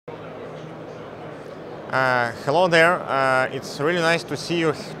Hello there, it's really nice to see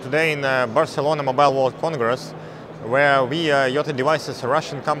you today in Barcelona Mobile World Congress, where we, Yota Devices, a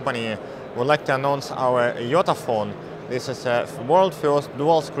Russian company, would like to announce our Yota phone. This is a world first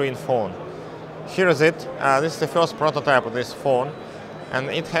dual screen phone. Here is it. This is the first prototype of this phone, and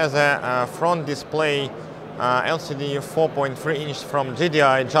it has a front display LCD 4.3 inch from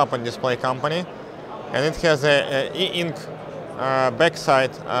GDI, Japan display company, and it has a eInk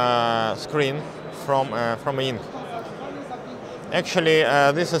backside screen from eInk. Actually,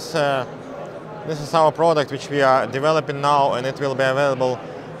 this is our product which we are developing now, and it will be available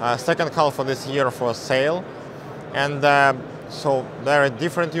second half of this year for sale. And so there are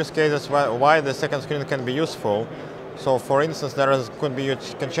different use cases why the second screen can be useful. So for instance, you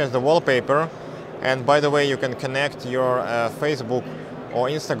can change the wallpaper, and by the way, you can connect your Facebook or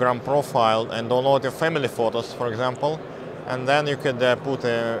Instagram profile and download your family photos, for example. And then you could put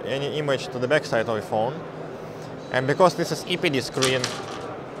any image to the backside of your phone. And because this is EPD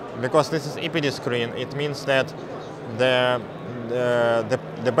screen, it means that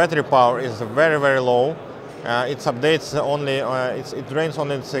the battery power is very, very low. It updates only, it drains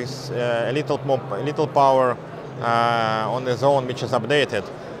only a little power on the zone which is updated.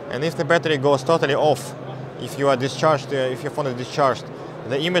 And if the battery goes totally off, if you are discharged, if your phone is discharged,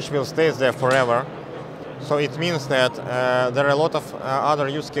 the image will stay there forever. So it means that there are a lot of other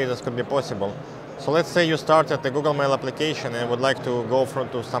use cases could be possible. So let's say you started the Google Mail application and would like to go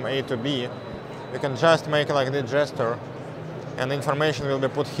to some A to B. You can just make like this gesture, and the information will be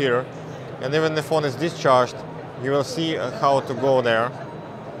put here. And even the phone is discharged, you will see how to go there.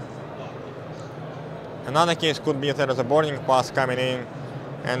 Another case could be there is a boarding pass coming in,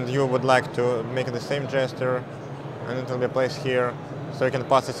 and you would like to make the same gesture, and it will be placed here. So you can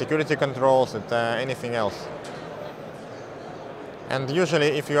pass the security controls and anything else. And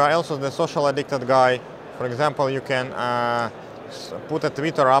usually, if you are also the social addicted guy, for example, you can put a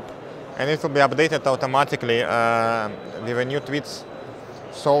Twitter up, and it will be updated automatically with the new tweets.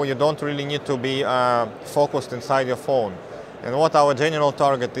 So you don't really need to be focused inside your phone. And what our general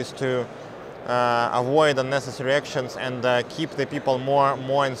target is to avoid unnecessary actions and keep the people more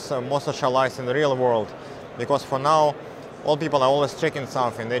socialized in the real world. Because for now, all people are always checking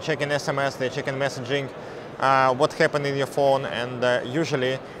something. They're checking SMS, they're checking messaging, what happened in your phone, and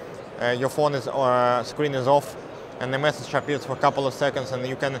usually your phone screen is off, and the message appears for a couple of seconds, and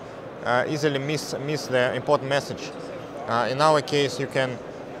you can easily miss the important message. In our case, you can,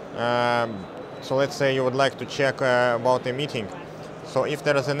 so let's say you would like to check about a meeting. So if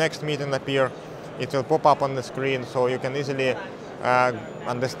there is a next meeting appear, it will pop up on the screen, so you can easily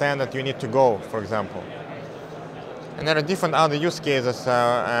understand that you need to go, for example. And there are different other use cases.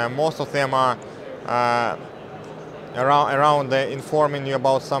 Most of them are around informing you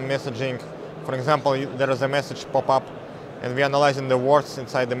about some messaging. For example, there is a message pop up, and we are analyzing the words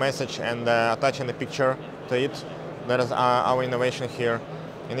inside the message and attaching a picture to it. That is our innovation here.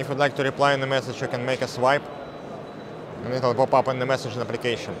 And if you'd like to reply in the message, you can make a swipe, and it will pop up in the messaging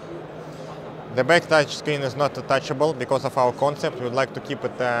application. The back touch screen is not touchable because of our concept. We would like to keep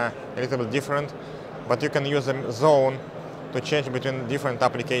it a little bit different. But you can use a zone to change between different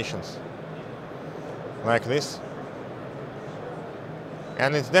applications, like this.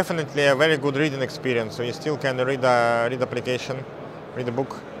 And it's definitely a very good reading experience, so you still can read application, read a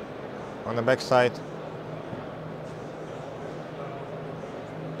book on the back side.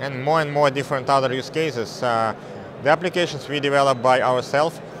 And more different other use cases. The applications we develop by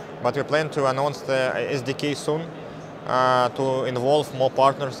ourselves, but we plan to announce the SDK soon, to involve more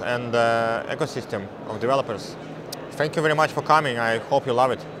partners and ecosystem of developers. Thank you very much for coming. I hope you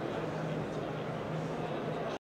love it.